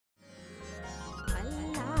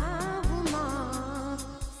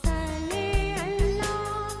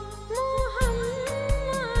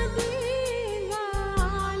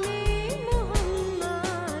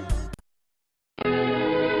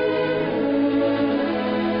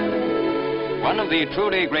One of the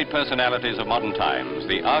truly great personalities of modern times,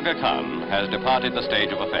 the Aga Khan, has departed the stage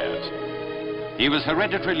of affairs. He was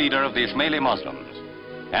hereditary leader of the Ismaili Muslims,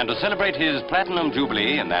 and to celebrate his platinum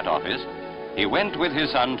jubilee in that office, he went with his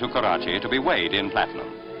son to Karachi to be weighed in platinum.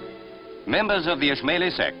 Members of the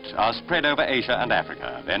Ismaili sect are spread over Asia and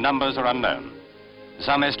Africa. Their numbers are unknown.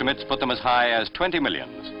 Some estimates put them as high as 20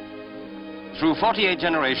 millions. Through 48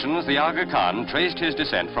 generations, the Aga Khan traced his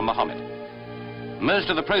descent from Muhammad. Most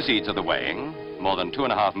of the proceeds of the weighing, more than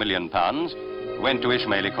 £2.5 million, went to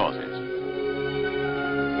Ismaili causes.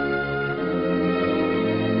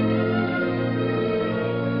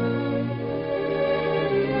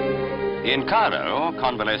 In Cairo,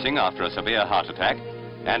 convalescing after a severe heart attack,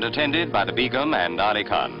 and attended by the Begum and Ali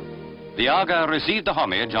Khan, the Aga received the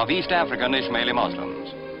homage of East African Ismaili Muslims.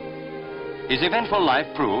 His eventful life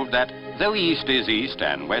proved that though East is East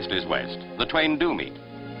and West is West, the twain do meet.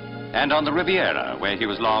 And on the Riviera, where he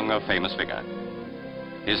was long a famous figure.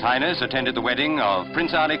 His Highness attended the wedding of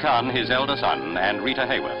Prince Ali Khan, his elder son, and Rita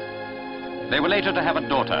Hayworth. They were later to have a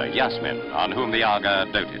daughter, Yasmin, on whom the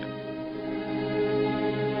Aga doted.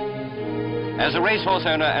 As a racehorse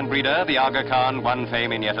owner and breeder, the Aga Khan won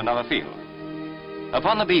fame in yet another field.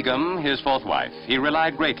 Upon the Begum, his fourth wife, he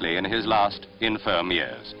relied greatly in his last infirm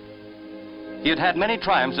years. He had had many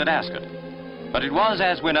triumphs at Ascot, but it was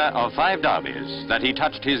as winner of 5 derbies that he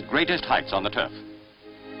touched his greatest heights on the turf.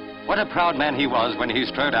 What a proud man he was when he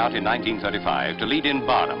strode out in 1935 to lead in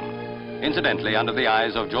Barham, incidentally under the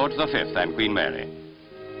eyes of George V and Queen Mary.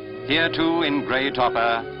 Here too, in grey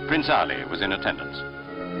topper, Prince Ali was in attendance.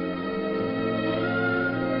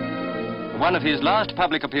 One of his last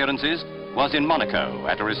public appearances was in Monaco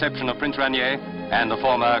at a reception of Prince Rainier and the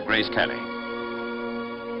former Grace Kelly.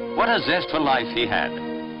 What a zest for life he had.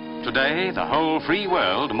 Today, the whole free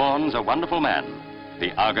world mourns a wonderful man,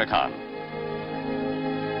 the Aga Khan.